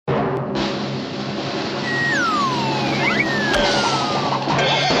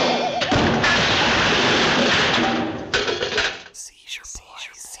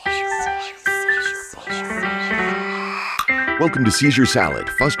Welcome to Seizure Salad,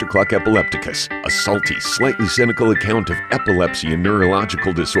 Fustercluck Epilepticus, a salty, slightly cynical account of epilepsy and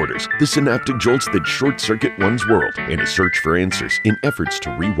neurological disorders, the synaptic jolts that short-circuit one's world, in a search for answers in efforts to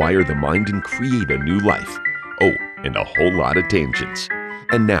rewire the mind and create a new life. Oh, and a whole lot of tangents.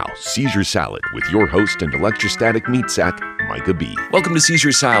 And now, Seizure Salad with your host and electrostatic meat sack, Micah B. Welcome to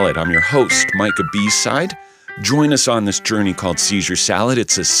Seizure Salad. I'm your host, Micah B-Side. Join us on this journey called Seizure Salad.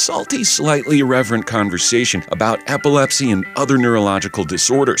 It's a salty, slightly irreverent conversation about epilepsy and other neurological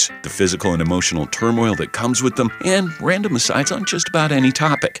disorders, the physical and emotional turmoil that comes with them, and random asides on just about any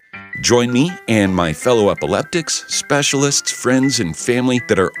topic. Join me and my fellow epileptics, specialists, friends, and family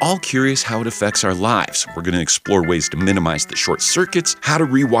that are all curious how it affects our lives. We're going to explore ways to minimize the short circuits, how to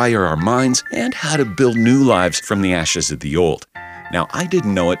rewire our minds, and how to build new lives from the ashes of the old. Now, I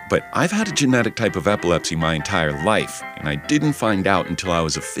didn't know it, but I've had a genetic type of epilepsy my entire life, and I didn't find out until I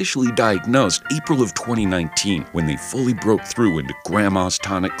was officially diagnosed April of 2019, when they fully broke through into grandma's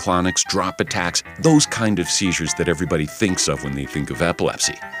tonic-clonics, drop attacks, those kind of seizures that everybody thinks of when they think of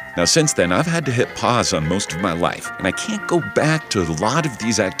epilepsy. Now, since then, I've had to hit pause on most of my life, and I can't go back to a lot of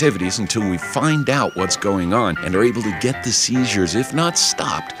these activities until we find out what's going on and are able to get the seizures, if not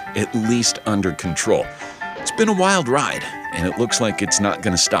stopped, at least under control. It's been a wild ride, and it looks like it's not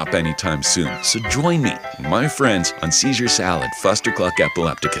going to stop anytime soon. So join me and my friends on Seizure Salad, Fustercluck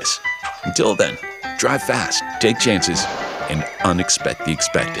Epilepticus. Until then, drive fast, take chances, and unexpect the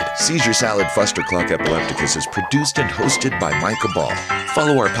expected. Seizure Salad, Fustercluck Epilepticus is produced and hosted by Micah Ball.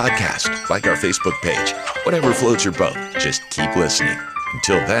 Follow our podcast, like our Facebook page. Whatever floats your boat, just keep listening.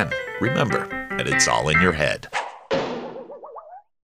 Until then, remember that it's all in your head.